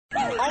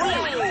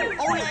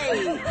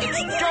It's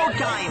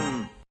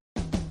showtime!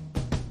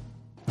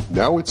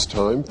 Now it's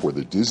time for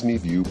the Disney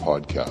View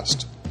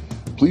podcast.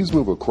 Please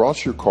move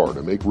across your car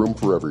to make room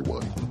for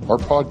everyone. Our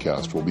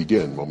podcast will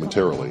begin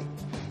momentarily.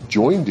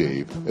 Join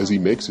Dave as he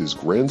makes his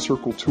Grand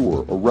Circle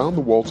tour around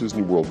the Walt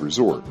Disney World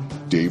Resort.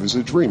 Dave is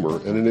a dreamer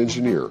and an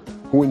engineer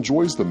who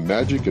enjoys the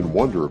magic and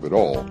wonder of it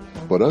all,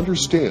 but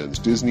understands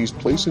Disney's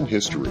place in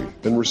history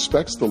and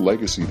respects the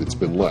legacy that's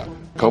been left.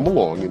 Come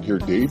along and hear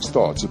Dave's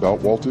thoughts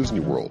about Walt Disney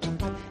World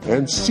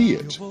and see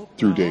it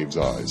through Dave's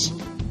eyes.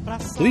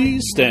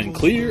 Please stand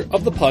clear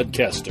of the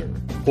podcaster.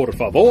 Por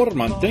favor,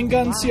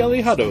 manténganse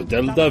alejado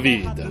del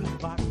David.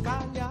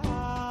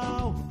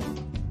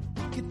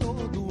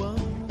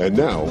 And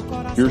now,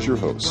 here's your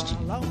host.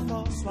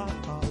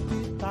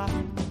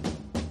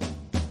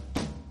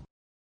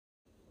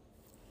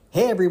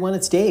 Hey everyone,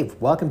 it's Dave.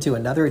 Welcome to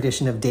another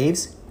edition of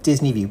Dave's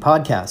Disney View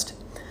podcast.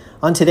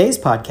 On today's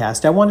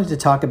podcast, I wanted to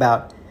talk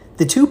about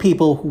the two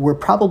people who were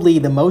probably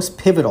the most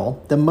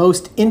pivotal, the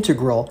most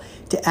integral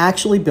to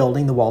actually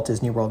building the Walt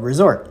Disney World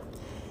Resort.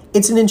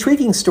 It's an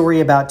intriguing story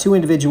about two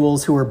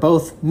individuals who were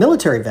both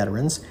military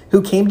veterans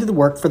who came to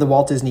work for the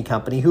Walt Disney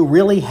Company, who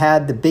really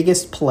had the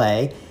biggest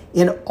play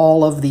in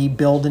all of the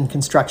build and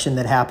construction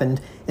that happened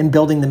in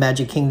building the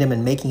Magic Kingdom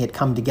and making it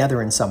come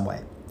together in some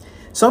way.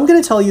 So I'm going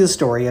to tell you the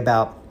story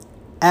about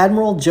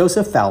Admiral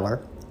Joseph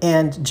Fowler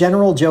and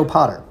General Joe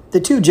Potter, the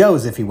two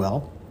Joes, if you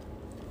will,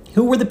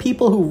 who were the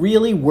people who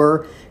really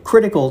were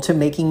critical to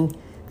making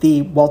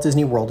the Walt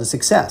Disney World a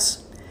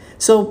success.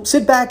 So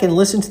sit back and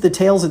listen to the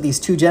tales of these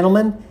two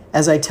gentlemen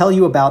as I tell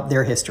you about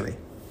their history.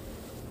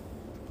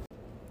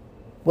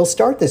 We'll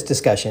start this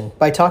discussion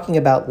by talking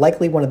about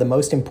likely one of the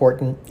most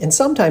important and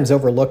sometimes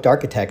overlooked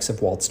architects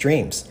of Walt's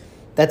dreams.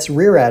 That's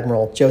Rear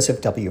Admiral Joseph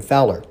W.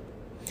 Fowler.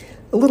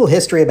 A little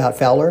history about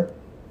Fowler.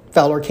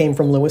 Fowler came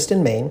from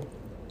Lewiston, Maine,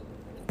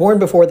 born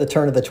before the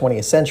turn of the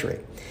 20th century.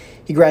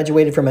 He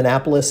graduated from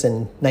Annapolis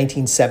in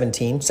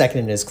 1917, second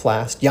in his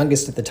class,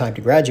 youngest at the time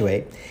to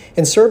graduate,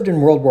 and served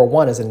in World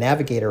War I as a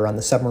navigator on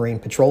the submarine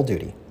patrol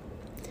duty.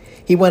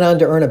 He went on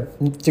to earn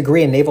a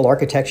degree in naval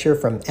architecture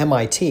from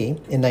MIT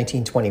in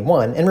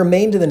 1921 and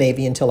remained in the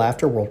Navy until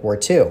after World War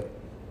II.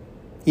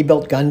 He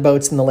built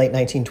gunboats in the late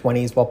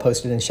 1920s while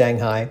posted in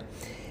Shanghai,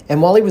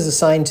 and while he was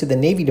assigned to the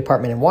Navy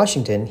Department in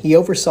Washington, he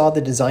oversaw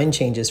the design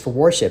changes for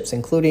warships,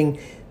 including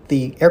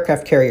the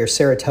aircraft carrier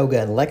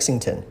Saratoga and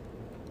Lexington.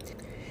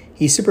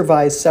 He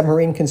supervised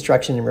submarine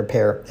construction and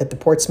repair at the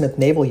Portsmouth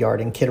Naval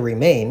Yard in Kittery,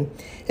 Maine,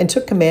 and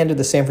took command of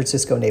the San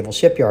Francisco Naval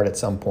Shipyard at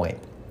some point.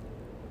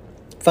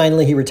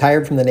 Finally, he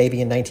retired from the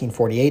Navy in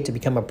 1948 to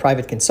become a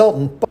private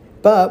consultant,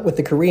 but with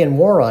the Korean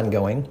War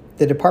ongoing,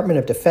 the Department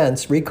of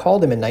Defense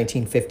recalled him in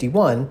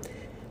 1951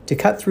 to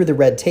cut through the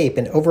red tape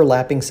and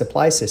overlapping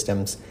supply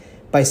systems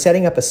by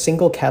setting up a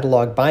single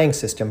catalog buying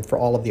system for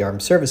all of the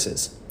armed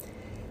services.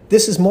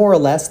 This is more or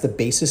less the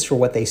basis for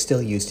what they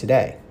still use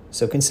today,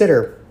 so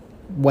consider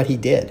what he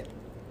did.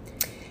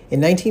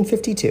 In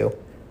 1952,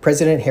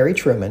 President Harry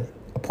Truman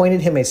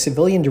appointed him a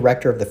civilian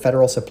director of the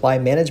Federal Supply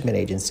Management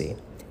Agency,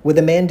 with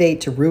a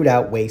mandate to root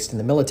out waste in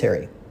the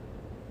military.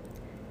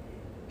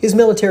 His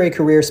military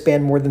career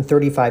spanned more than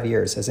 35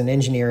 years as an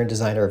engineer and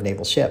designer of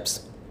naval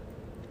ships.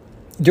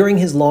 During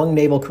his long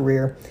naval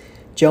career,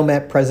 Joe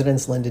met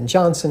Presidents Lyndon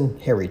Johnson,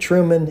 Harry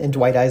Truman, and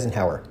Dwight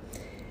Eisenhower.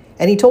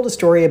 And he told a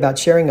story about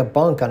sharing a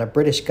bunk on a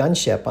British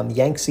gunship on the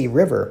Yangtze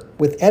River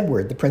with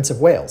Edward, the Prince of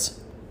Wales.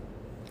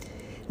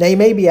 Now you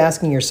may be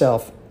asking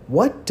yourself,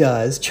 what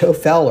does Joe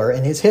Fowler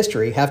and his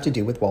history have to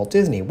do with Walt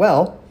Disney?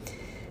 Well,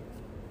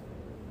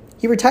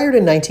 he retired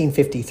in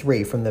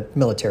 1953 from the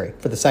military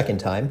for the second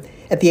time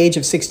at the age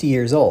of 60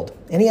 years old,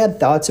 and he had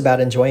thoughts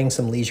about enjoying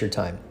some leisure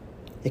time.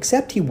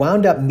 Except he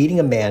wound up meeting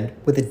a man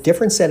with a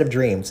different set of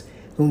dreams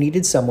who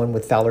needed someone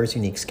with Fowler's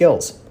unique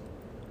skills.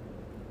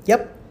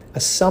 Yep, a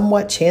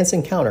somewhat chance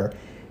encounter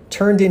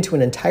turned into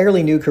an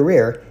entirely new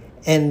career,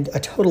 and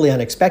a totally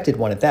unexpected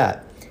one at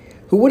that.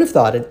 Who would have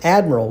thought an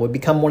admiral would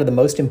become one of the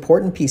most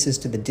important pieces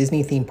to the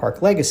Disney theme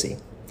park legacy,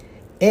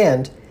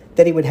 and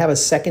that he would have a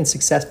second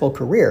successful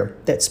career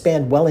that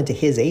spanned well into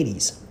his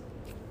 80s.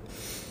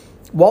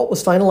 Walt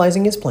was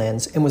finalizing his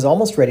plans and was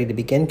almost ready to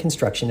begin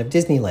construction of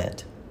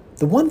Disneyland.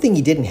 The one thing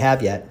he didn't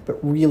have yet, but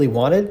really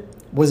wanted,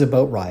 was a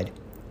boat ride.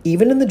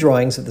 Even in the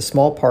drawings of the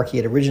small park he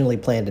had originally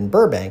planned in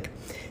Burbank,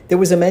 there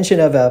was a mention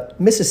of a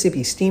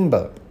Mississippi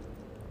steamboat.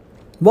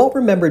 Walt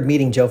remembered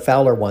meeting Joe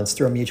Fowler once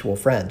through a mutual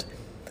friend.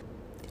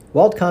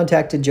 Walt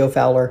contacted Joe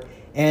Fowler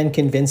and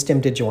convinced him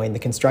to join the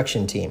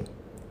construction team.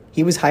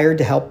 He was hired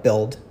to help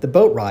build the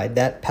boat ride,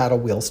 that paddle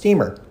wheel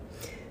steamer.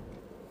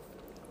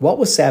 Walt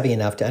was savvy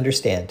enough to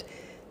understand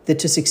that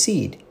to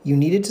succeed, you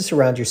needed to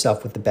surround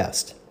yourself with the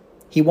best.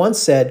 He once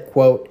said,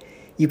 quote,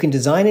 "You can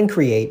design and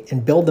create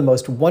and build the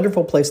most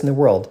wonderful place in the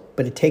world,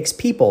 but it takes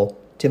people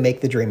to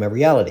make the dream a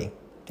reality,"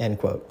 end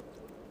quote.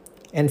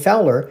 And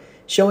Fowler,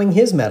 showing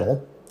his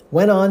mettle,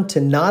 went on to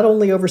not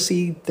only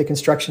oversee the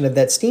construction of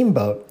that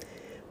steamboat,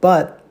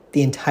 but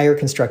the entire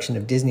construction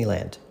of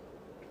Disneyland.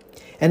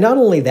 And not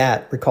only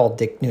that, recalled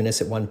Dick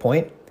Nunis at one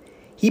point,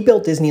 he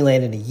built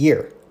Disneyland in a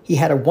year, He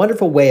had a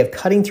wonderful way of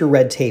cutting through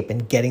red tape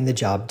and getting the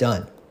job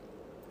done.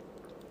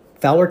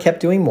 Fowler kept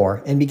doing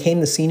more and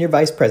became the senior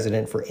vice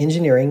president for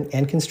engineering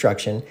and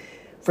construction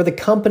for the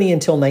company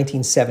until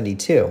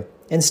 1972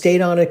 and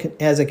stayed on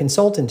as a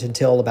consultant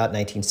until about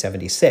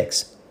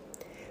 1976.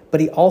 But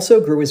he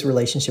also grew his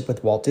relationship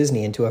with Walt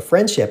Disney into a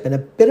friendship and a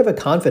bit of a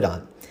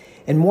confidant.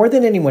 And more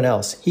than anyone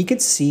else, he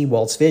could see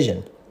Walt's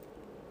vision.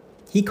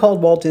 He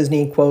called Walt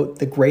Disney, quote,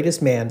 the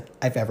greatest man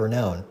I've ever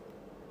known.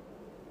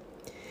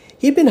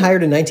 He had been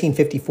hired in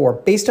 1954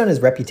 based on his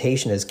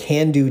reputation as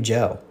Can-Do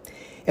Joe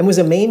and was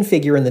a main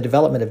figure in the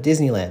development of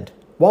Disneyland.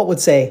 Walt would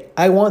say,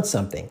 I want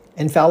something,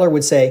 and Fowler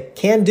would say,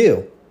 can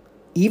do,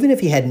 even if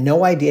he had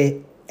no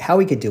idea how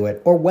he could do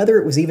it or whether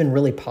it was even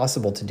really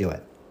possible to do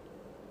it.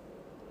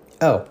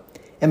 Oh,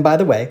 and by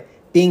the way,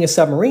 being a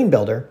submarine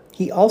builder,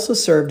 he also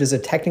served as a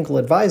technical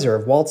advisor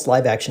of Walt's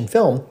live-action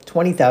film,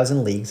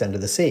 20,000 Leagues Under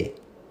the Sea.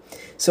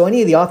 So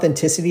any of the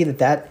authenticity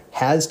that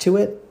has to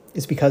it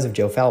is because of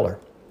Joe Fowler.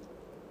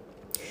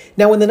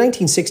 Now, when the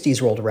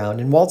 1960s rolled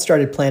around and Walt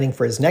started planning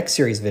for his next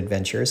series of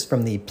adventures,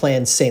 from the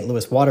planned St.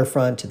 Louis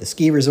waterfront to the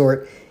ski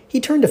resort,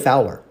 he turned to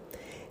Fowler.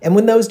 And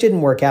when those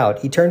didn't work out,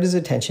 he turned his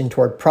attention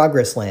toward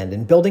Progress Land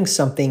and building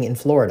something in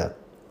Florida,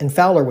 and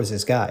Fowler was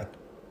his guy.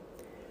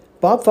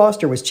 Bob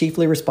Foster was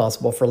chiefly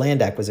responsible for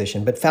land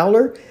acquisition, but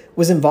Fowler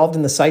was involved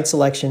in the site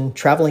selection,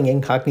 traveling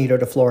incognito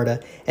to Florida,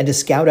 and to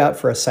scout out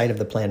for a site of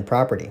the planned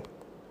property.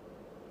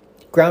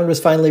 Ground was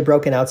finally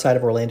broken outside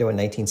of Orlando in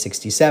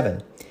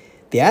 1967.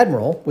 The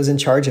Admiral was in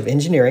charge of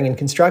engineering and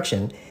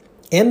construction,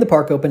 and the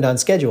park opened on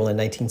schedule in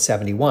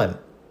 1971.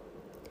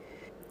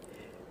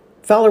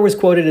 Fowler was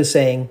quoted as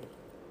saying,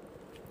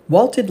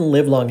 Walt didn't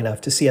live long enough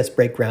to see us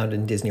break ground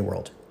in Disney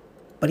World,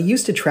 but he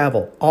used to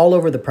travel all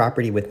over the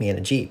property with me in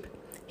a Jeep.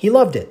 He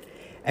loved it.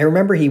 I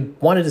remember he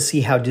wanted to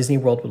see how Disney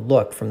World would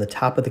look from the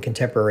top of the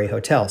Contemporary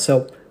Hotel,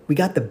 so we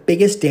got the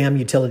biggest damn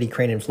utility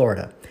crane in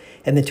Florida,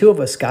 and the two of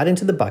us got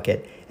into the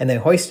bucket, and they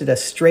hoisted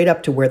us straight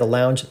up to where the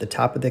lounge at the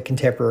top of the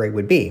Contemporary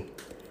would be.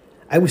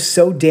 I was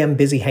so damn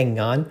busy hanging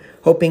on,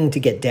 hoping to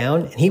get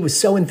down, and he was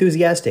so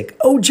enthusiastic.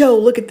 Oh, Joe,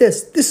 look at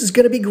this. This is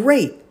going to be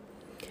great.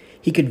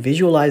 He could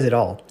visualize it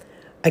all.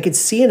 I could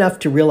see enough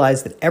to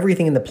realize that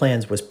everything in the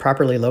plans was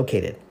properly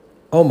located.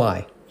 Oh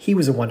my, he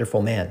was a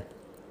wonderful man.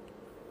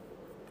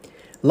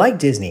 Like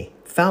Disney,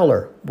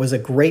 Fowler was a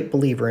great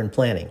believer in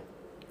planning.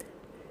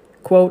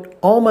 Quote,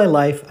 all my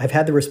life, I've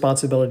had the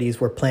responsibilities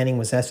where planning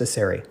was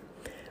necessary.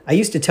 I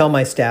used to tell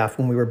my staff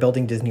when we were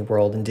building Disney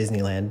World and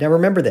Disneyland, now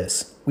remember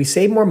this, we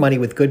save more money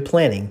with good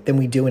planning than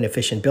we do in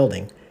efficient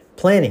building.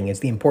 Planning is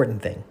the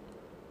important thing.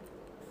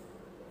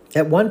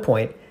 At one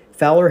point,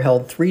 Fowler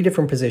held 3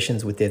 different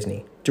positions with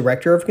Disney: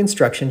 Director of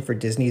Construction for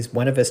Disney's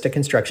Buena Vista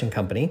Construction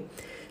Company,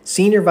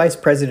 Senior Vice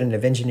President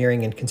of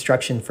Engineering and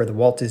Construction for the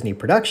Walt Disney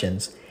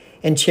Productions,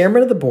 and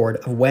Chairman of the Board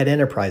of WED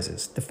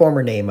Enterprises, the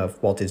former name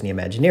of Walt Disney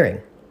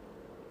Imagineering.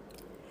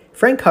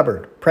 Frank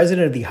Hubbard,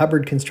 president of the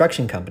Hubbard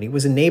Construction Company,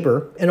 was a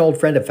neighbor and old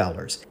friend of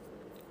Fowler's,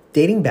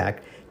 dating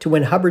back to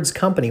when Hubbard's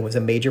company was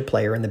a major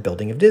player in the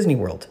building of Disney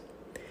World.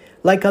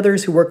 Like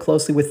others who worked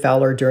closely with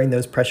Fowler during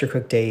those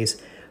pressure-cooked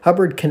days,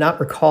 Hubbard cannot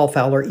recall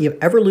Fowler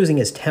ever losing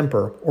his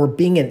temper or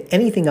being in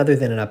anything other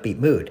than an upbeat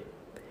mood.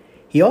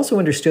 He also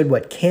understood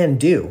what can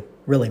do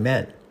really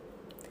meant.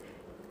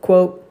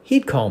 Quote,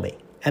 he'd call me,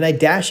 and I'd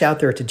dash out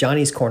there to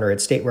Johnny's Corner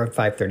at State Road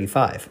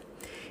 535.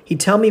 He'd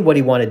tell me what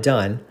he wanted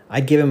done,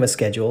 I'd give him a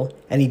schedule,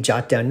 and he'd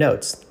jot down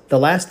notes. The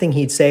last thing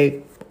he'd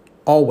say,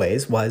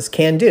 always, was,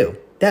 can do.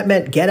 That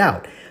meant get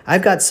out.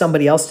 I've got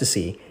somebody else to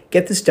see.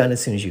 Get this done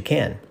as soon as you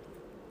can.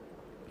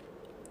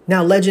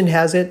 Now, legend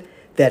has it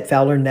that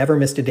Fowler never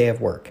missed a day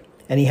of work,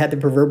 and he had the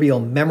proverbial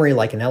memory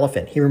like an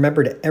elephant. He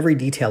remembered every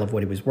detail of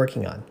what he was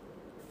working on.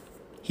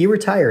 He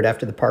retired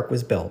after the park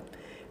was built,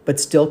 but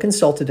still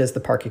consulted as the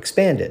park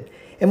expanded,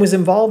 and was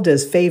involved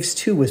as Phase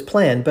 2 was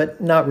planned, but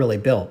not really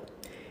built.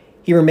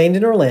 He remained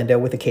in Orlando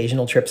with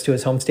occasional trips to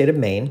his home state of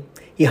Maine.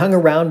 He hung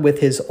around with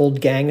his old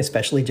gang,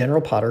 especially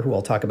General Potter, who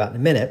I'll talk about in a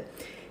minute.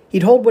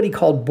 He'd hold what he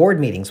called board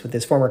meetings with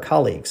his former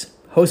colleagues,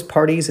 host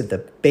parties at the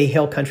Bay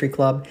Hill Country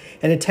Club,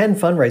 and attend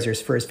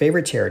fundraisers for his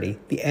favorite charity,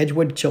 the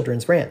Edgewood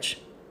Children's Ranch.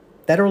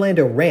 That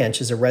Orlando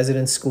Ranch is a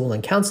residence school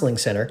and counseling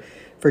center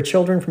for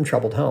children from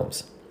troubled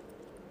homes.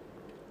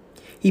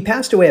 He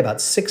passed away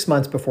about 6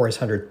 months before his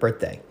 100th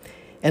birthday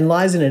and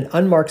lies in an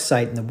unmarked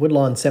site in the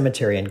Woodlawn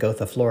Cemetery in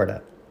Gotha,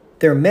 Florida.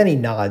 There are many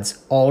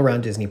nods all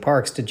around Disney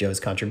parks to Joe's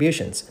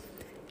contributions.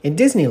 In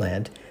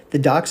Disneyland, the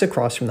docks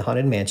across from the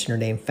Haunted Mansion are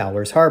named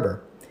Fowler's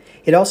Harbor.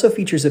 It also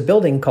features a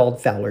building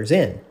called Fowler's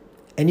Inn,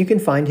 and you can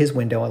find his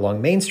window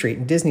along Main Street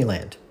in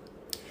Disneyland.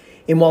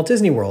 In Walt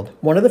Disney World,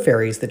 one of the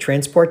ferries that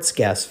transports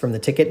guests from the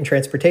Ticket and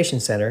Transportation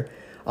Center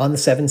on the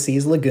Seven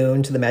Seas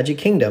Lagoon to the Magic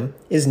Kingdom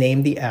is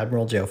named the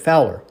Admiral Joe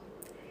Fowler.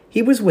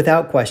 He was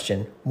without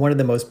question one of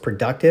the most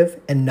productive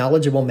and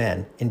knowledgeable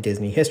men in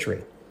Disney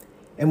history.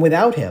 And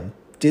without him,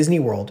 Disney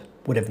World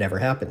would have never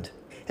happened.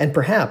 And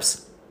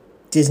perhaps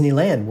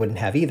Disneyland wouldn't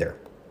have either.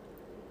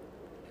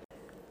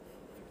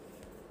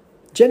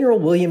 General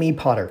William E.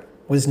 Potter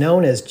was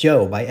known as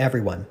Joe by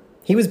everyone,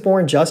 He was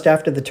born just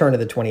after the turn of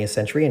the 20th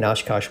century in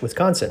Oshkosh,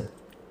 Wisconsin.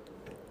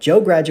 Joe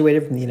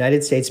graduated from the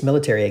United States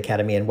Military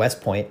Academy in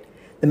West Point,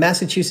 the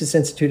Massachusetts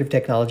Institute of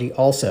Technology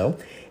also,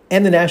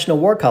 and the National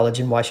War College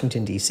in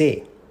Washington,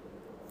 D.C.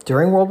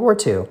 During World War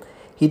II,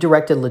 he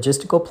directed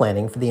logistical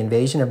planning for the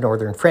invasion of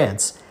northern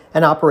France,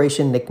 an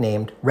operation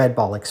nicknamed Red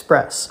Ball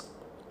Express.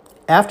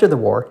 After the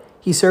war,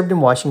 he served in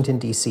Washington,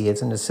 D.C.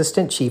 as an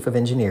assistant chief of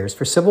engineers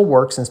for civil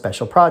works and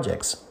special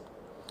projects.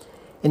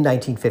 In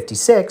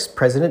 1956,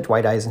 President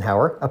Dwight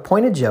Eisenhower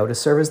appointed Joe to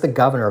serve as the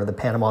governor of the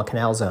Panama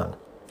Canal Zone.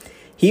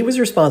 He was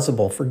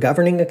responsible for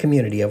governing a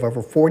community of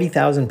over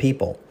 40,000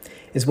 people,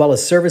 as well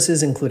as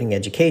services including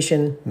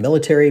education,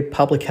 military,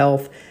 public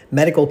health,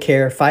 medical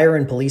care, fire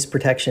and police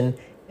protection,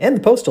 and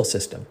the postal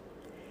system.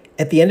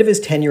 At the end of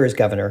his tenure as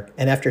governor,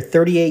 and after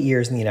 38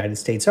 years in the United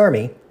States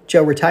Army,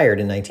 Joe retired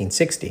in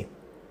 1960.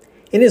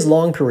 In his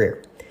long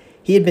career,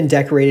 he had been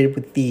decorated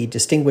with the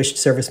Distinguished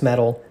Service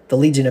Medal, the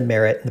Legion of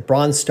Merit, the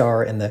Bronze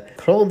Star, and the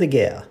Croix de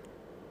Guerre.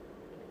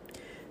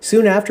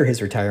 Soon after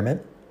his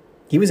retirement,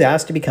 he was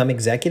asked to become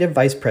executive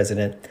vice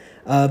president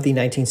of the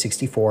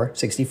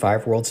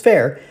 1964-65 World's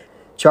Fair,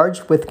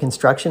 charged with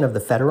construction of the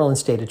federal and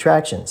state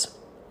attractions.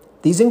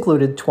 These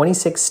included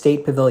 26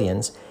 state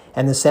pavilions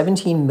and the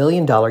 $17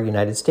 million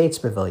United States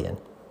Pavilion.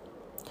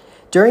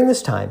 During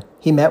this time,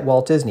 he met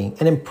Walt Disney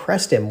and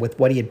impressed him with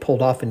what he had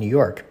pulled off in New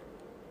York.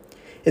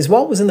 As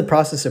Walt was in the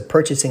process of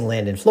purchasing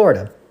land in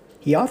Florida,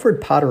 he offered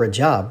Potter a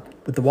job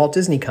with the Walt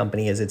Disney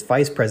Company as its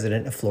vice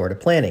president of Florida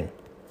planning.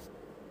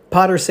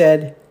 Potter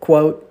said,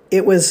 quote,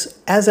 "It was,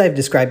 as I've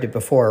described it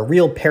before, a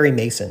real Perry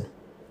Mason.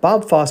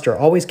 Bob Foster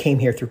always came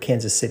here through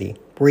Kansas City,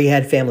 where he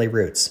had family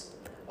roots.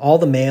 All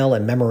the mail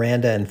and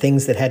memoranda and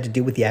things that had to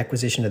do with the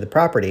acquisition of the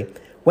property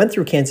went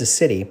through Kansas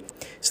City,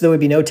 so there would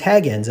be no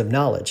tag-ends of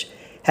knowledge,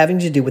 having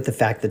to do with the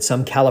fact that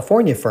some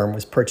California firm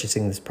was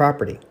purchasing this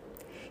property.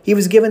 He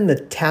was given the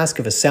task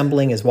of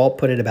assembling, as Walt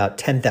put it, about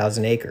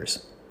 10,000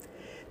 acres.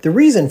 The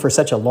reason for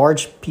such a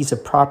large piece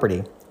of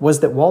property was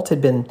that Walt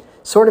had been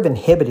sort of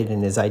inhibited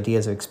in his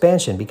ideas of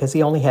expansion because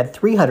he only had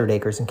 300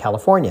 acres in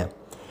California,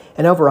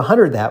 and over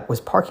 100 of that was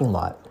parking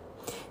lot.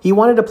 He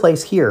wanted a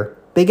place here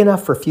big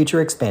enough for future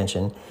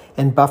expansion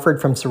and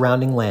buffered from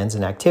surrounding lands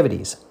and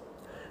activities.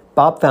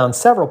 Bob found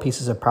several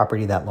pieces of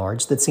property that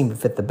large that seemed to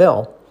fit the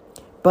bill,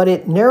 but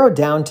it narrowed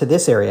down to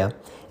this area,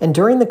 and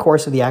during the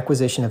course of the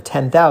acquisition of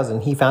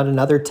 10,000, he found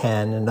another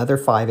 10, another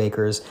 5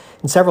 acres,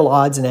 and several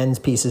odds and ends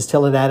pieces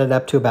till it added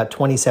up to about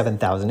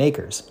 27,000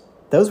 acres.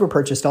 Those were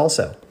purchased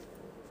also.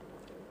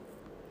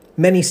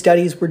 Many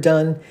studies were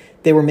done.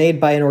 They were made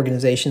by an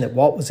organization that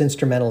Walt was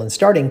instrumental in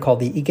starting called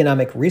the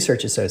Economic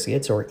Research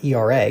Associates, or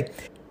ERA.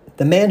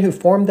 The man who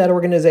formed that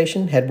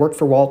organization had worked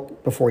for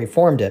Walt before he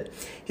formed it.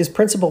 His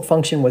principal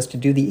function was to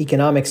do the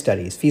economic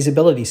studies,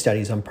 feasibility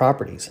studies on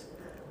properties.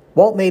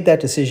 Walt made that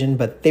decision,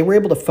 but they were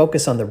able to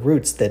focus on the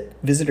routes that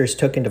visitors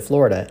took into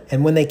Florida,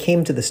 and when they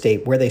came to the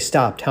state, where they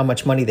stopped, how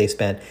much money they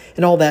spent,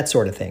 and all that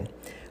sort of thing.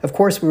 Of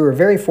course, we were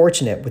very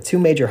fortunate with 2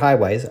 major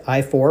highways,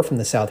 I-4 from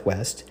the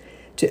southwest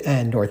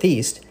and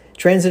northeast,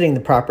 transiting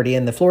the property,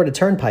 and the Florida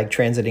Turnpike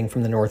transiting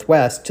from the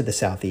northwest to the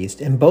southeast,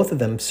 and both of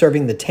them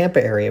serving the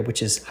Tampa area,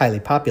 which is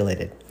highly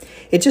populated.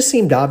 It just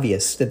seemed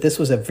obvious that this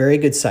was a very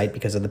good site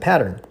because of the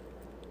pattern.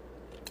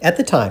 At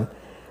the time,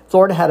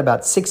 Florida had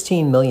about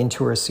 16 million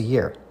tourists a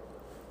year.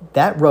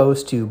 That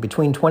rose to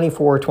between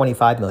 24 or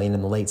 25 million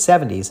in the late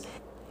 70s,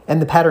 and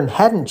the pattern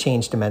hadn't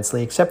changed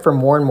immensely except for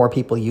more and more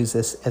people use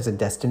this as a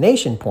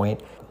destination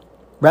point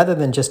rather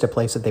than just a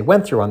place that they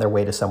went through on their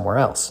way to somewhere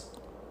else.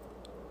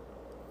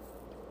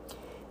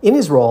 In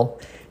his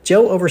role,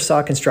 Joe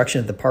oversaw construction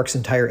of the park's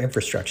entire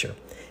infrastructure.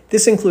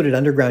 This included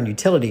underground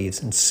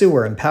utilities and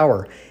sewer and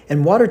power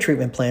and water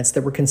treatment plants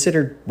that were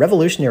considered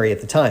revolutionary at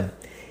the time.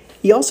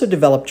 He also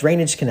developed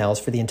drainage canals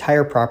for the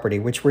entire property,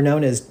 which were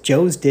known as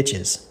Joe's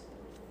Ditches.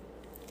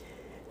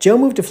 Joe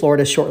moved to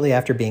Florida shortly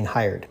after being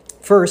hired.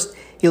 First,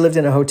 he lived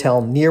in a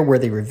hotel near where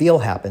the reveal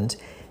happened.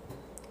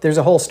 There's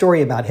a whole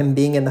story about him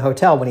being in the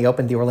hotel when he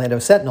opened the Orlando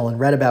Sentinel and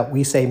read about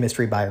We Say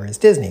Mystery Buyer is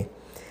Disney.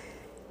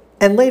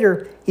 And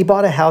later, he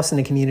bought a house in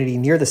a community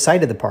near the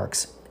site of the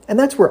parks, and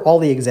that's where all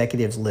the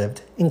executives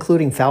lived,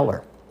 including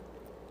Fowler.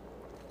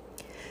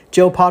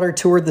 Joe Potter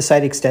toured the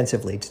site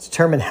extensively to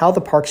determine how the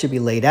park should be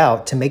laid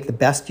out to make the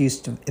best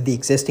use of the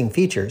existing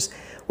features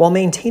while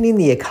maintaining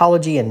the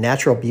ecology and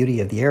natural beauty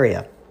of the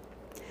area.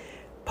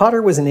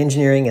 Potter was an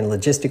engineering and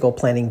logistical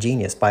planning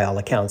genius by all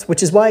accounts,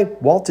 which is why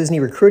Walt Disney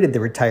recruited the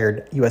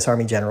retired U.S.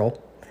 Army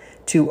general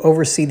to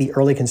oversee the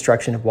early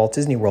construction of Walt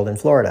Disney World in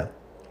Florida.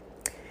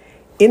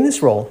 In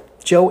this role,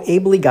 Joe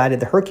ably guided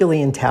the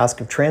Herculean task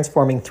of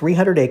transforming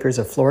 300 acres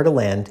of Florida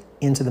land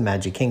into the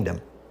Magic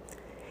Kingdom.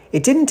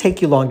 It didn't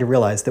take you long to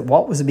realize that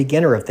Walt was a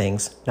beginner of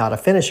things, not a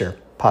finisher,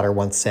 Potter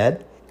once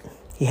said.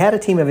 He had a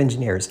team of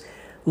engineers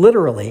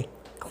literally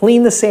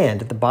clean the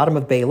sand at the bottom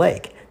of Bay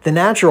Lake, the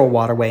natural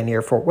waterway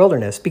near Fort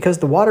Wilderness, because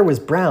the water was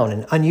brown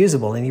and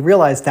unusable, and he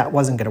realized that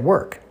wasn't going to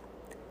work.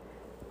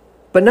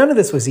 But none of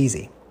this was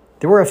easy.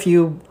 There were a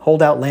few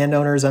holdout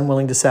landowners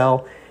unwilling to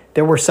sell.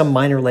 There were some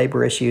minor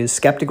labor issues,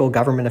 skeptical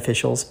government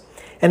officials,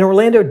 And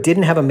Orlando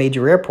didn't have a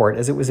major airport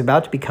as it was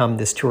about to become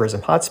this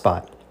tourism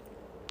hotspot.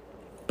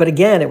 But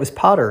again, it was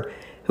Potter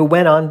who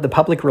went on the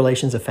public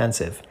relations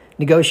offensive,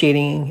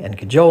 negotiating and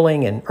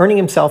cajoling and earning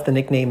himself the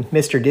nickname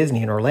Mr.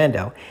 Disney in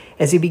Orlando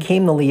as he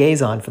became the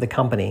liaison for the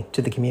company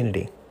to the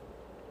community.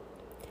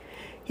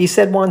 He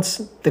said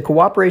once, the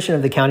cooperation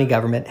of the county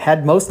government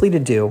had mostly to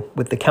do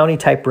with the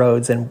county-type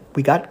roads, and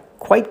we got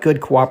quite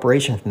good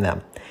cooperation from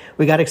them.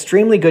 We got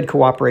extremely good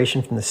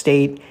cooperation from the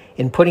state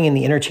in putting in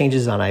the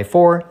interchanges on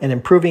I-4 and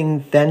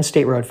improving then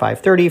State Road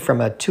 530 from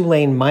a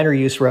 2-lane minor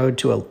use road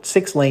to a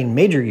 6-lane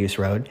major use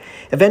road.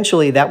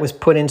 Eventually, that was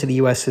put into the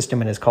U.S.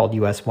 system and is called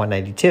US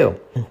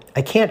 192.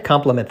 I can't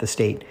compliment the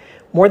state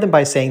more than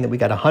by saying that we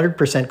got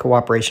 100%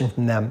 cooperation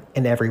from them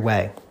in every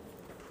way.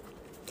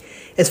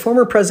 As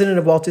former president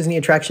of Walt Disney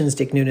Attractions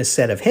Dick Nunis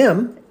said of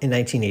him in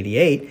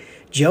 1988,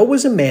 Joe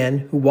was a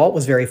man who Walt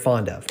was very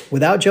fond of.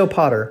 Without Joe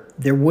Potter,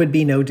 there would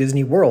be no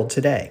Disney World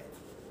today.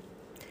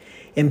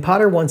 And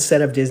Potter once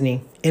said of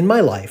Disney, "In my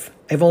life,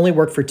 I've only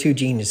worked for two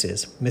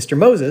geniuses, Mr.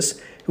 Moses,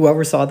 who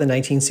oversaw the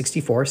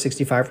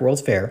 1964-65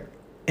 World's Fair,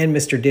 and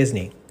Mr.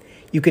 Disney.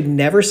 You could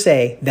never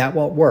say that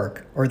won't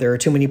work or there are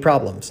too many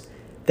problems.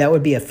 That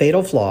would be a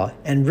fatal flaw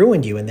and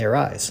ruined you in their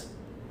eyes."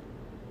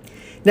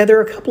 Now, there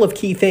are a couple of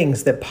key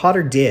things that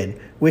Potter did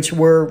which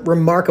were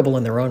remarkable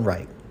in their own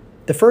right.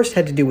 The first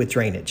had to do with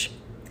drainage.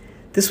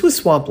 This was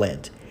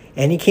swampland,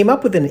 and he came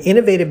up with an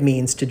innovative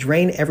means to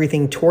drain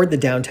everything toward the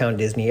downtown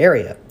Disney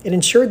area. It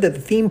ensured that the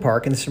theme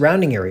park and the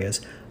surrounding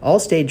areas all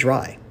stayed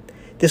dry.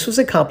 This was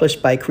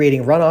accomplished by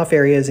creating runoff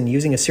areas and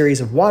using a series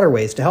of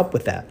waterways to help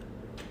with that.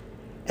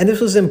 And this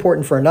was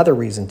important for another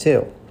reason,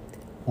 too.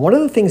 One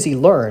of the things he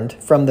learned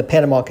from the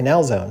Panama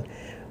Canal Zone,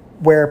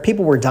 where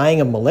people were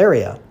dying of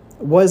malaria,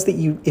 was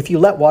that if you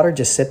let water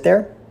just sit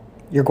there,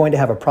 you're going to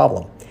have a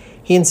problem.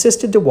 He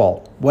insisted to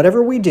Walt,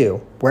 whatever we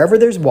do, wherever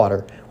there's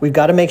water, we've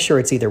got to make sure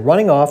it's either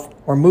running off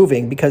or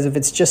moving, because if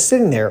it's just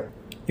sitting there,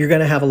 you're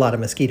going to have a lot of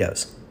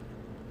mosquitoes.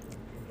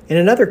 In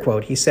another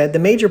quote, he said, "The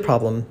major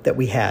problem that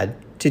we had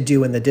to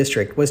do in the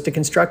district was to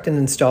construct and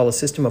install a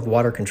system of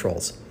water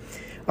controls.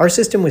 Our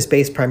system was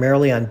based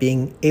primarily on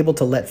being able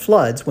to let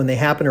floods, when they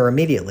happen or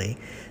immediately,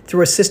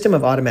 through a system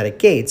of automatic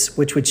gates,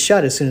 which would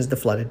shut as soon as the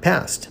flood had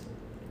passed.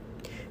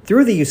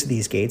 Through the use of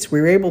these gates,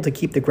 we were able to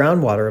keep the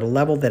groundwater at a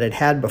level that it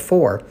had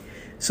before,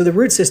 so the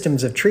root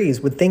systems of trees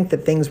would think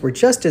that things were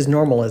just as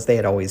normal as they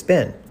had always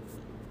been."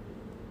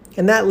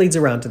 And that leads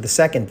around to the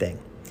second thing,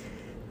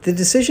 the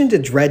decision to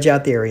dredge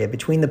out the area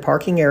between the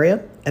parking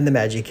area and the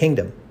Magic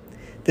Kingdom.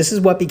 This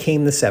is what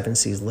became the Seven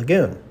Seas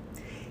Lagoon.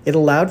 It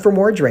allowed for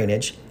more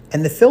drainage,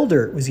 and the fill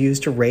dirt was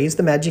used to raise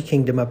the Magic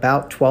Kingdom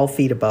about 12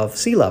 feet above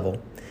sea level.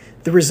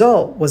 The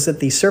result was that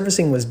the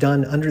servicing was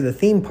done under the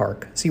theme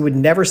park, so you would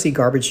never see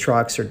garbage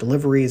trucks or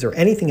deliveries or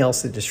anything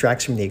else that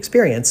distracts from the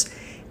experience,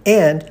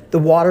 and the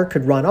water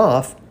could run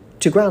off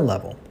to ground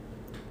level.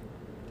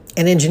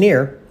 An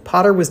engineer,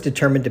 Potter was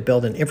determined to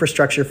build an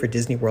infrastructure for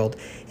Disney World,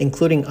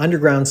 including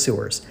underground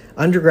sewers,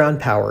 underground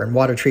power, and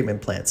water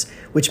treatment plants,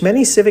 which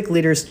many civic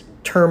leaders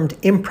termed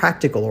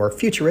impractical or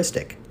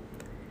futuristic.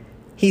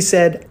 He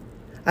said,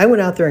 "I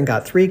went out there and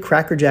got 3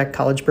 crackerjack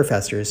college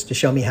professors to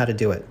show me how to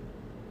do it.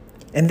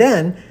 And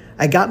then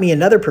I got me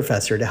another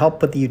professor to help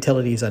put the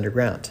utilities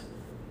underground."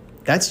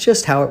 That's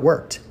just how it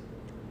worked.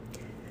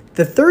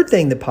 The third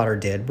thing that Potter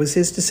did was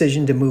his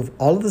decision to move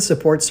all of the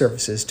support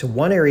services to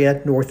one area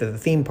north of the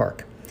theme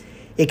park.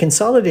 It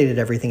consolidated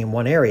everything in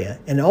one area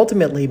and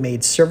ultimately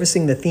made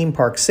servicing the theme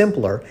park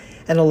simpler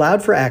and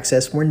allowed for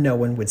access where no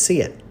one would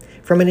see it.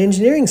 From an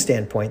engineering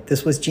standpoint,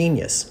 this was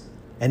genius.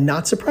 And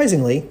not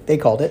surprisingly, they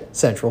called it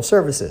Central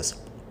Services.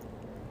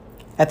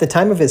 At the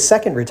time of his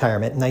second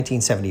retirement in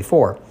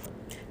 1974,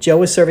 Joe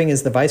was serving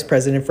as the Vice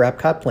President for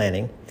Epcot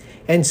Planning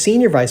and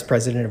Senior Vice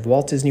President of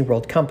Walt Disney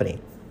World Company.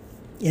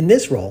 In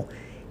this role,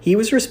 he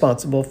was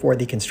responsible for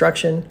the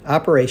construction,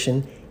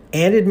 operation,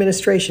 and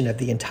administration of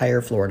the entire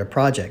Florida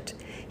project.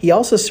 He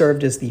also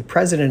served as the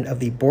president of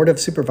the Board of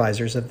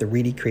Supervisors of the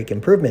Reedy Creek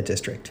Improvement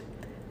District,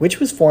 which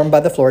was formed by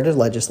the Florida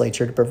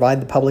legislature to provide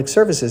the public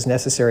services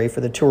necessary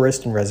for the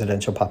tourist and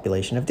residential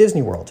population of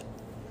Disney World.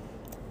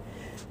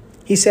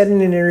 He said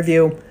in an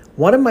interview,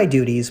 "One of my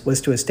duties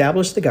was to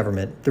establish the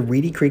government, the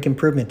Reedy Creek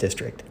Improvement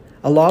District.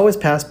 A law was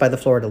passed by the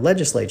Florida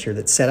legislature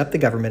that set up the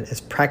government as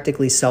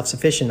practically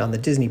self-sufficient on the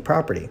Disney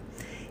property.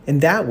 In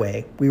that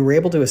way, we were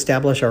able to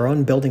establish our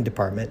own building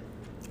department,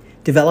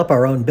 develop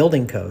our own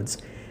building codes,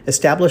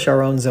 establish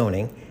our own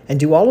zoning, and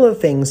do all of the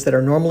things that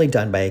are normally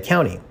done by a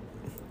county.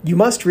 You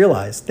must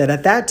realize that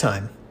at that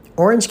time,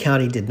 Orange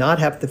County did not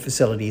have the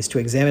facilities to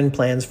examine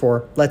plans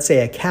for, let's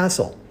say, a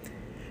castle.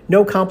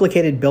 No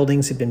complicated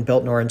buildings had been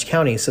built in Orange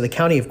County, so the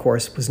county, of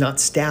course, was not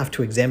staffed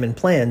to examine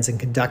plans and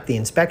conduct the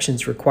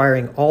inspections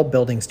requiring all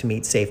buildings to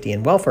meet safety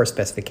and welfare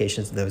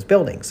specifications of those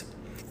buildings.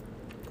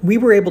 We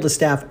were able to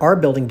staff our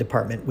building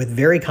department with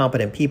very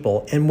competent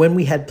people, and when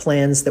we had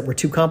plans that were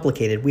too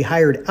complicated, we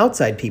hired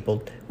outside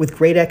people with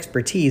great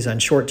expertise on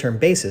short-term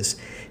basis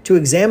to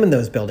examine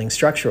those buildings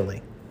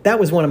structurally. That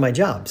was one of my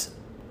jobs."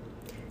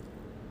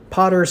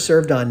 Potter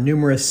served on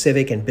numerous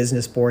civic and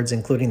business boards,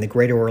 including the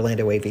Greater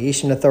Orlando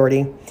Aviation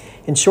Authority.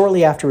 And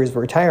shortly after his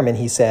retirement,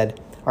 he said,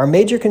 "Our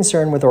major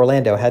concern with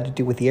Orlando had to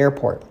do with the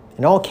airport.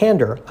 In all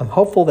candor, I'm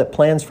hopeful that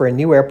plans for a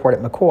new airport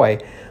at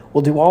McCoy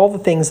will do all the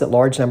things that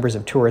large numbers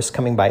of tourists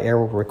coming by air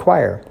will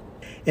require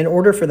in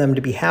order for them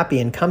to be happy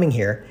in coming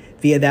here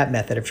via that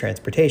method of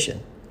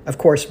transportation. Of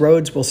course,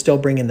 roads will still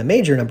bring in the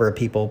major number of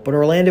people, but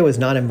Orlando is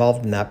not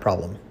involved in that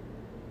problem.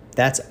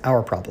 That's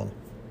our problem."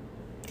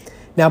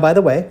 Now, by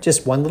the way,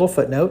 just one little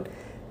footnote,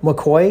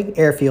 McCoy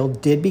Airfield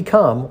did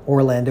become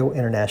Orlando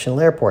International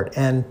Airport.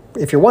 And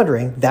if you're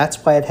wondering,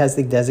 that's why it has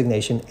the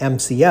designation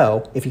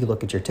MCO if you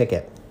look at your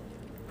ticket.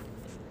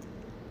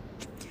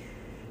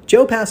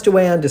 Joe passed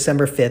away on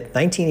December 5th,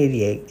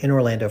 1988 in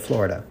Orlando,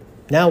 Florida.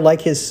 Now,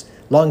 like his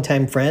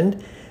longtime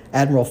friend,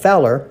 Admiral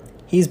Fowler,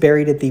 he's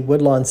buried at the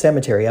Woodlawn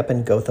Cemetery up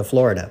in Gotha,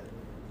 Florida.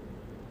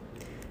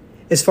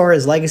 As far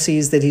as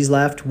legacies that he's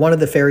left, one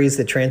of the ferries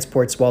that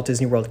transports Walt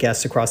Disney World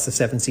guests across the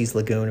Seven Seas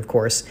Lagoon, of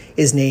course,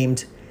 is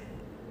named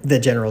the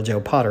General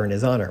Joe Potter in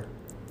his honor.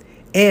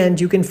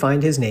 And you can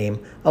find his name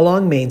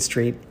along Main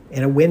Street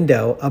in a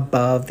window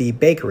above the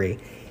bakery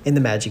in the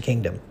Magic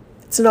Kingdom.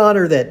 It's an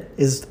honor that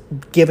is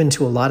given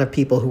to a lot of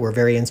people who were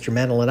very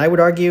instrumental, and I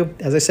would argue,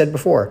 as I said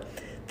before,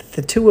 that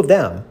the two of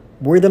them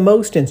were the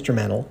most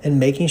instrumental in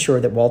making sure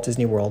that Walt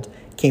Disney World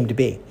came to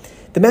be.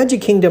 The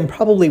Magic Kingdom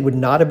probably would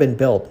not have been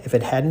built if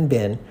it hadn't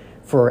been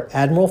for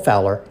Admiral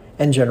Fowler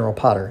and General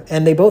Potter.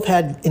 And they both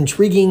had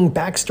intriguing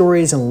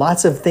backstories and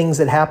lots of things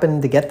that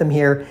happened to get them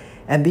here.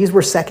 And these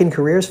were second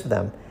careers for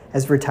them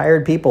as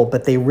retired people,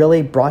 but they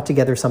really brought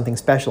together something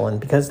special. And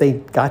because they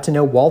got to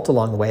know Walt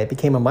along the way, it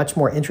became a much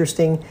more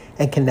interesting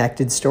and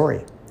connected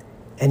story.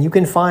 And you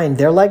can find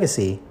their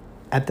legacy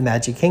at the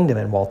Magic Kingdom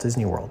in Walt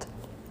Disney World.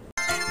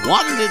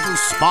 One little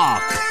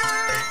spark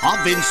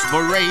of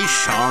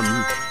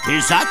inspiration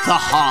is at the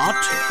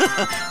heart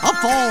of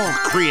all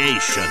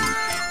creation,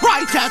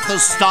 right at the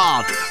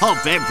start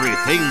of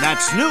everything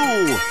that's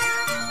new.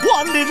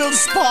 One little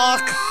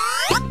spark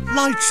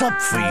lights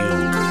up for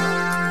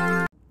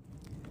you.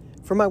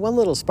 For my One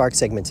Little Spark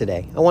segment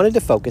today, I wanted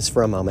to focus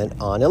for a moment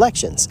on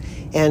elections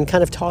and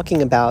kind of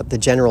talking about the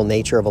general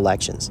nature of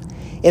elections.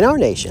 In our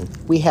nation,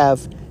 we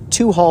have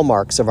two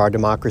hallmarks of our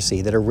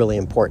democracy that are really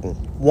important.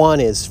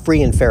 One is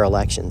free and fair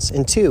elections,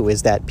 and two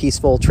is that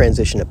peaceful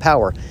transition of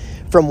power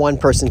from one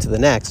person to the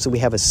next, so we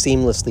have a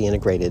seamlessly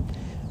integrated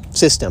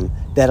system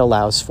that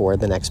allows for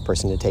the next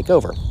person to take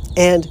over.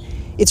 And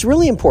it's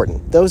really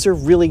important. Those are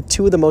really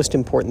two of the most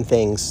important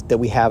things that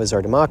we have as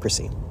our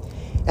democracy.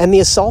 And the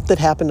assault that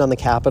happened on the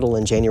Capitol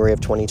in January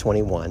of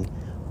 2021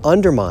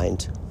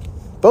 undermined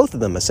both of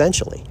them,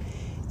 essentially,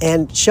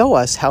 and show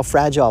us how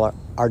fragile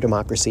our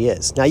democracy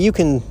is. Now, you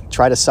can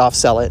try to soft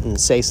sell it and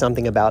say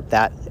something about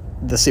that,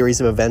 the series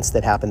of events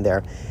that happened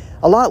there.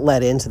 A lot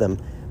led into them,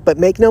 but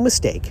make no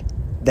mistake,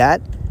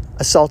 that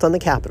assault on the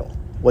Capitol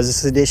was a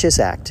seditious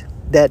act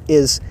that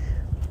is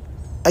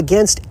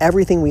against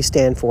everything we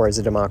stand for as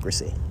a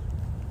democracy.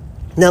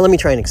 Now, let me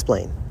try and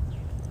explain.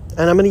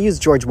 And I'm going to use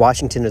George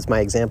Washington as my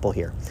example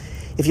here.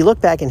 If you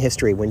look back in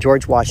history, when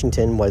George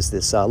Washington was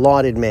this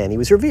lauded man, he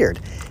was revered.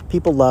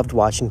 People loved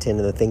Washington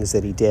and the things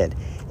that he did.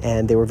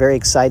 And they were very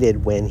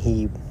excited when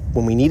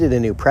we needed a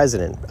new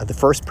president, the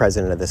first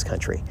president of this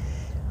country,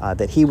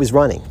 that he was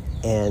running.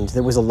 And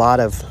there was a lot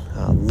of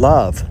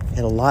love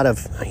and a lot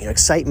of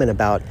excitement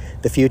about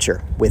the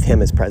future with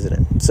him as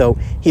president. So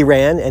he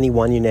ran and he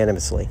won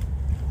unanimously.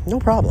 No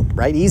problem,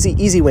 right?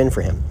 Easy win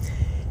for him.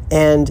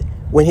 And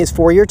when his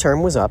 4-year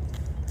term was up,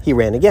 he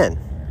ran again.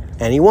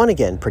 And he won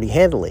again pretty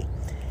handily.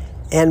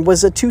 And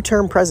was a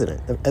 2-term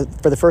president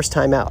for the first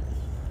time out.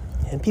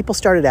 And people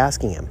started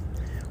asking him,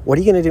 what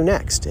are you going to do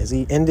next as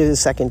he ended his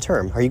second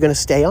term? Are you going to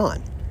stay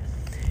on?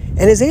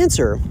 And his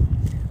answer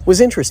was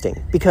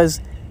interesting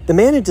because the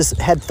man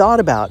had thought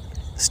about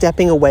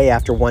stepping away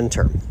after 1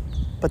 term,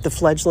 but the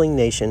fledgling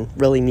nation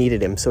really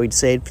needed him, so he'd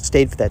stayed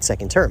for that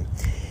second term.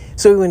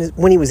 So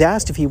when he was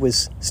asked if he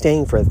was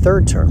staying for a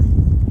 3rd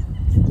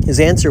term, his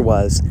answer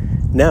was,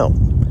 no,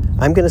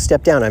 I'm going to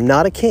step down. I'm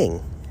not a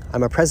king.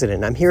 I'm a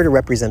president. I'm here to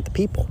represent the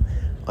people.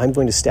 I'm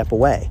going to step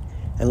away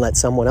and let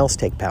someone else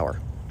take power.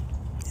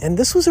 And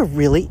this was a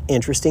really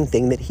interesting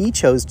thing that he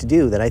chose to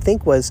do that I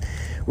think was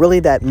really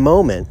that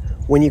moment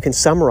when you can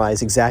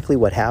summarize exactly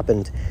what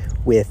happened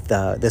with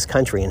this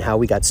country and how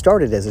we got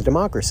started as a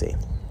democracy.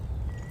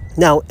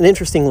 Now, an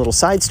interesting little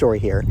side story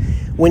here.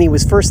 When he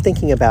was first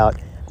thinking about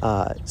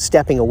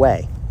stepping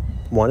away,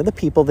 one of the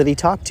people that he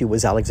talked to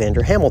was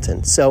Alexander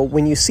Hamilton. So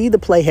when you see the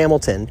play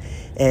Hamilton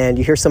and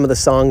you hear some of the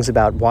songs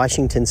about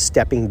Washington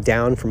stepping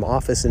down from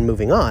office and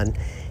moving on,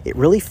 it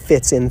really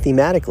fits in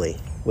thematically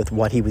with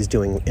what he was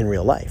doing in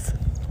real life,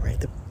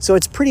 right? So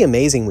it's pretty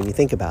amazing when you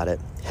think about it,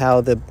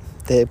 how the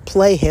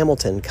play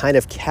Hamilton kind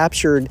of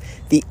captured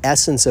the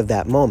essence of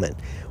that moment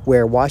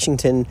where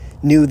Washington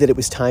knew that it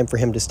was time for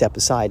him to step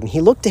aside. And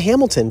he looked to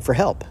Hamilton for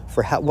help,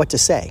 for what to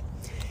say.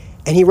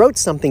 And he wrote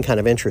something kind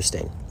of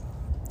interesting.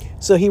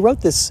 So he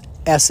wrote this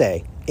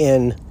essay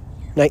in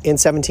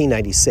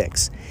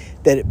 1796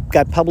 that it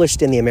got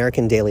published in the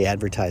American Daily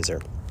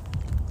Advertiser.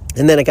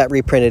 And then it got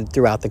reprinted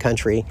throughout the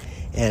country,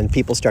 and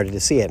people started to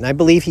see it. And I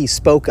believe he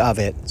spoke of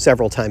it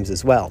several times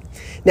as well.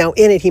 Now,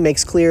 in it, he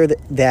makes clear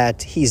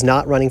that he's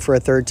not running for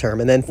a third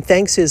term, and then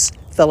thanks his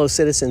fellow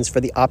citizens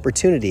for the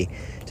opportunity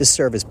to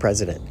serve as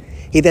president.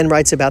 He then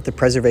writes about the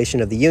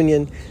preservation of the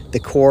Union, the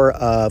core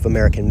of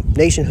American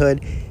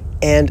nationhood,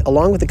 and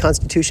along with the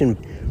Constitution,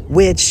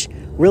 which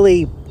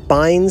really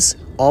binds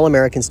all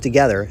Americans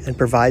together and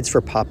provides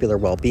for popular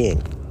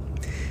well-being.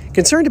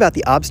 Concerned about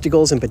the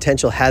obstacles and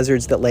potential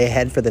hazards that lay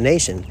ahead for the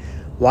nation,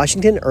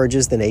 Washington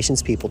urges the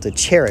nation's people to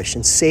cherish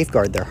and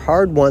safeguard their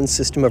hard-won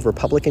system of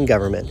Republican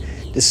government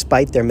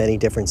despite their many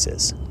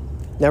differences.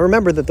 Now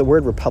remember that the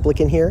word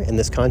Republican here in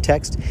this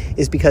context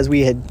is because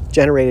we had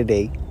generated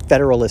a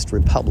Federalist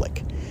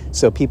Republic.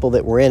 So people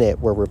that were in it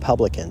were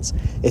Republicans.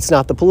 It's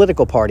not the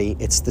political party,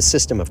 it's the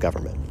system of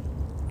government.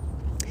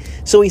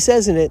 So he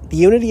says in it, the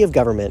unity of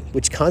government,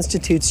 which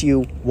constitutes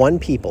you one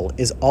people,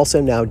 is also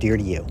now dear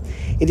to you.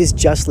 It is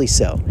justly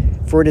so,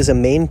 for it is a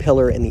main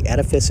pillar in the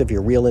edifice of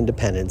your real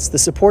independence, the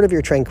support of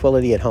your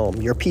tranquility at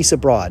home, your peace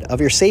abroad, of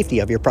your safety,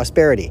 of your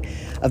prosperity,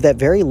 of that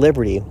very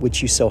liberty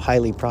which you so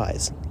highly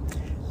prize.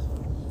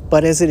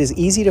 But as it is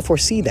easy to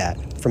foresee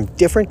that, from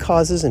different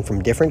causes and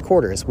from different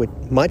quarters, with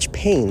much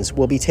pains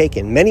will be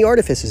taken, many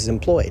artifices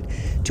employed,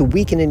 to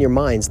weaken in your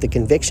minds the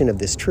conviction of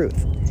this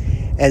truth.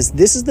 As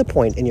this is the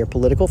point in your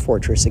political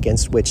fortress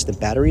against which the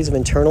batteries of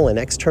internal and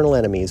external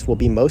enemies will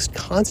be most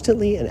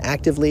constantly and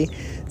actively,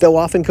 though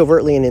often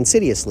covertly and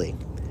insidiously,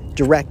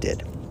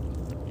 directed.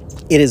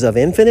 It is of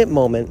infinite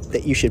moment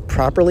that you should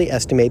properly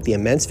estimate the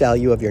immense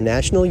value of your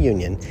national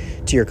union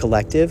to your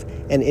collective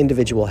and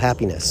individual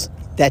happiness,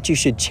 that you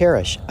should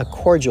cherish a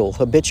cordial,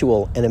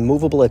 habitual, and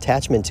immovable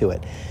attachment to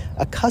it,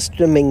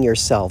 accustoming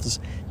yourselves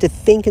to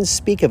think and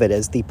speak of it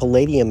as the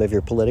palladium of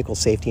your political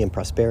safety and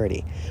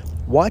prosperity,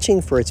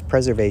 watching for its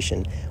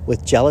preservation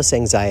with jealous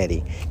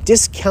anxiety,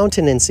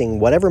 discountenancing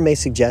whatever may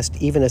suggest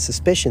even a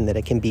suspicion that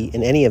it can be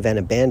in any event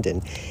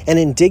abandoned, and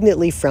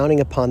indignantly frowning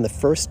upon the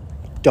first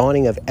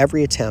dawning of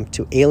every attempt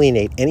to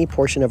alienate any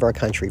portion of our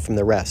country from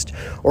the rest,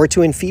 or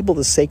to enfeeble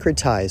the sacred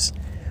ties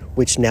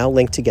which now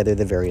link together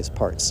the various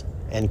parts."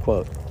 End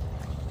quote.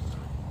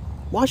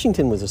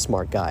 Washington was a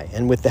smart guy,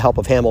 and with the help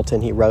of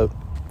Hamilton, he wrote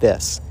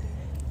this.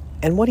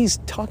 And what he's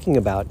talking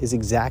about is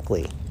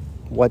exactly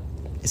what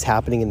is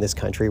happening in this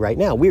country right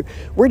now.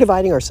 We're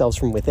dividing ourselves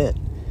from within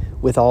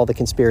with all the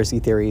conspiracy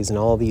theories and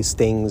all these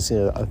things,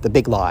 the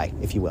big lie,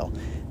 if you will,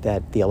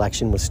 that the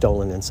election was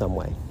stolen in some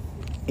way.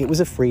 It was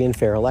a free and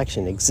fair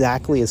election,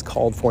 exactly as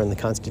called for in the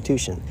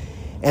Constitution.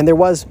 And there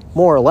was,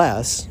 more or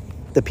less,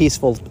 the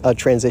peaceful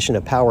transition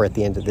of power at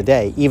the end of the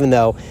day, even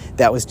though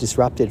that was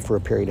disrupted for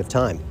a period of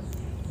time.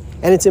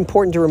 And it's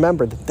important to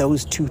remember that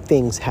those two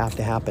things have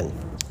to happen.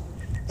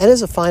 And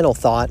as a final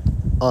thought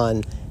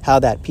on how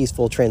that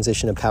peaceful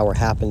transition of power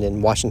happened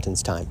in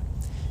Washington's time,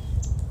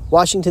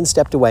 Washington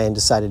stepped away and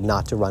decided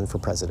not to run for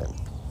president.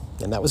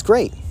 And that was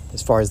great,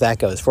 as far as that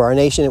goes. For our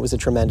nation, it was a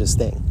tremendous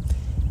thing.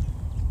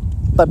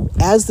 But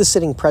as the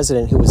sitting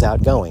president who was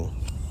outgoing,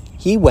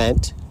 he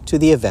went to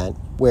the event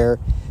where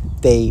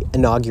they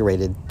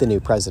inaugurated the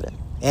new president.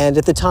 And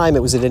at the time,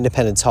 it was at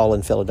Independence Hall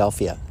in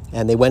Philadelphia.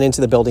 And they went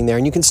into the building there,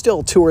 and you can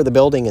still tour the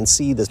building and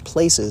see the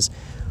places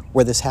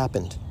where this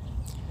happened.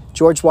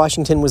 George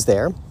Washington was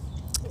there,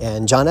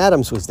 and John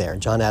Adams was there,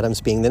 John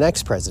Adams being the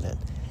next president.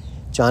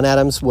 John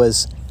Adams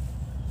was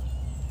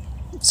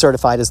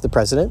certified as the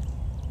president,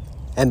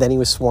 and then he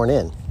was sworn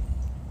in.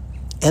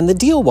 And the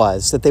deal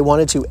was that they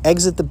wanted to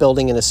exit the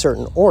building in a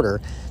certain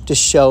order to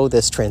show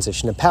this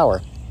transition of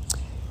power.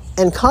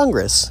 And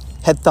Congress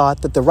had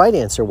thought that the right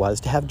answer was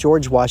to have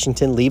George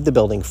Washington leave the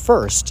building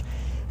first,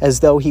 as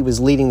though he was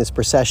leading this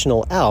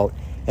processional out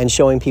and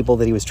showing people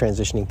that he was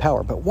transitioning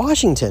power. But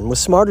Washington was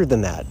smarter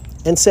than that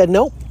and said,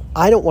 nope,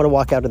 I don't want to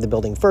walk out of the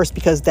building first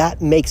because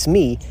that makes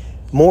me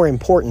more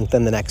important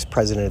than the next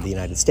president of the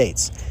United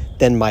States,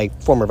 than my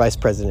former vice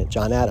president,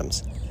 John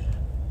Adams.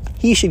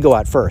 He should go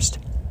out first.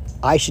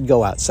 I should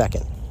go out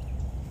second.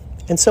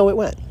 And so it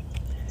went.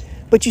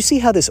 But you see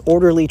how this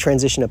orderly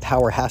transition of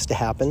power has to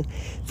happen?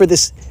 For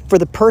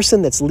the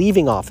person that's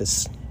leaving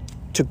office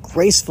to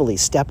gracefully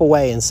step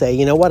away and say,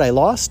 you know what, I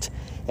lost,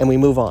 and we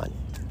move on.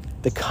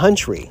 The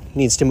country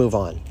needs to move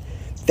on.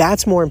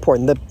 That's more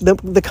important.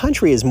 The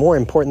country is more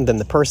important than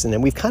the person,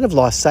 and we've kind of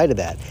lost sight of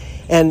that.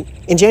 And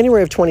in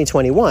January of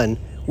 2021,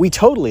 we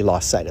totally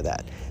lost sight of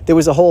that. There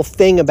was a whole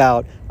thing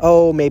about,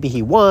 oh, maybe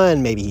he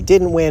won, maybe he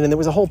didn't win, and there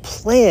was a whole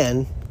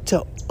plan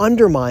to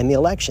undermine the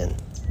election.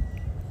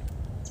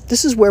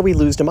 This is where we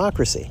lose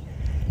democracy.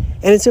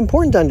 And it's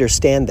important to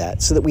understand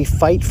that so that we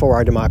fight for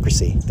our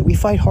democracy, that we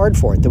fight hard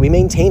for it, that we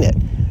maintain it.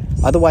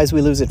 Otherwise,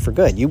 we lose it for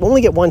good. You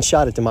only get one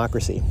shot at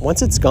democracy.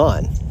 Once it's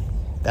gone,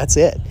 that's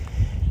it.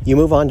 You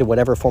move on to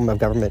whatever form of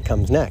government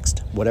comes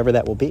next, whatever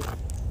that will be.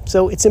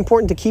 So it's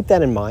important to keep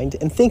that in mind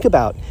and think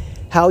about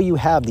how you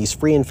have these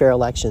free and fair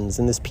elections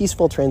and this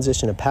peaceful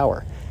transition of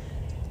power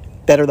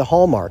that are the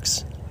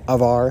hallmarks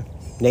of our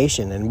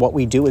nation and what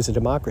we do as a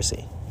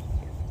democracy.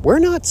 we're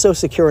not so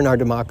secure in our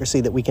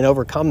democracy that we can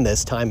overcome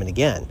this time and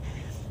again.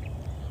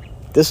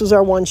 This was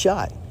our one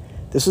shot.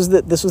 This was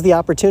the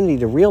opportunity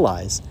to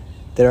realize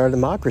that our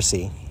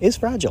democracy is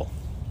fragile.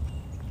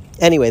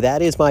 Anyway,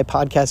 that is my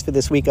podcast for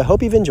this week. I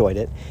hope you've enjoyed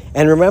it.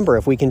 And remember,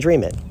 if we can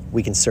dream it,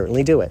 we can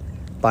certainly do it.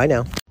 Bye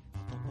now.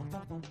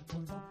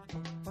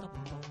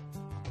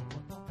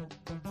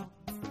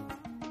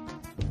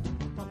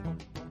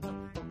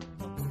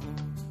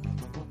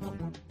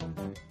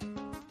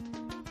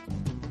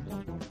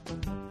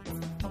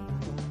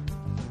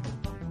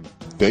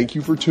 Thank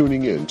you for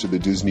tuning in to the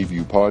Disney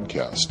View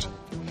podcast.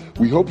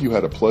 We hope you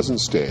had a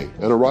pleasant stay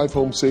and arrive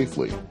home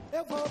safely.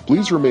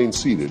 Please remain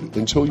seated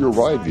until your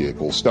ride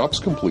vehicle stops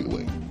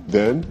completely.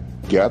 Then,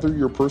 gather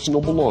your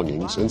personal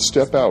belongings and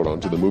step out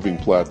onto the moving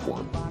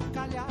platform.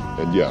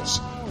 And yes,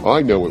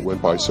 I know it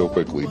went by so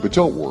quickly, but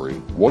don't worry.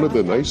 One of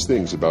the nice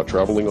things about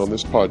traveling on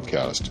this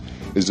podcast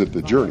is that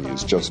the journey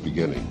is just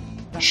beginning.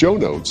 Show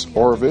notes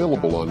are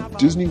available on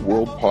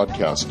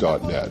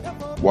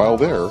DisneyWorldPodcast.net. While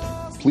there,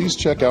 please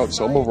check out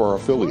some of our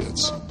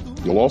affiliates.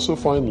 You'll also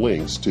find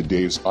links to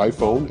Dave's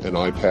iPhone and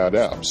iPad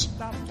apps.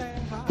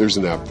 There's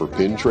an app for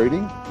pin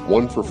trading,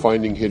 one for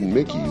finding hidden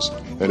Mickeys,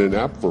 and an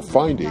app for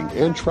finding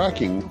and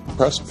tracking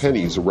pressed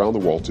pennies around the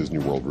Walt Disney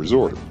World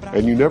Resort.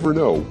 And you never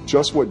know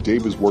just what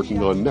Dave is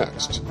working on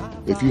next.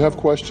 If you have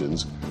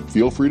questions,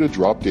 feel free to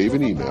drop Dave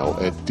an email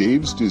at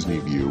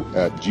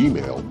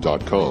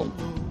davesdisneyview@gmail.com.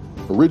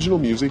 Original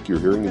music you're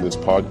hearing in this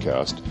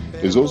podcast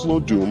is Oslo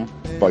Doom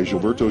by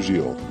Gilberto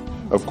Gil.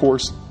 Of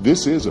course,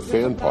 this is a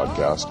fan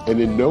podcast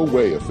and in no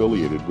way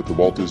affiliated with the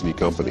Walt Disney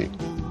Company.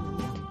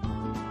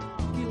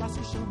 Que lá se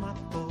chama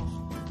Thor,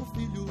 o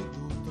filho do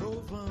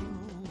trovão.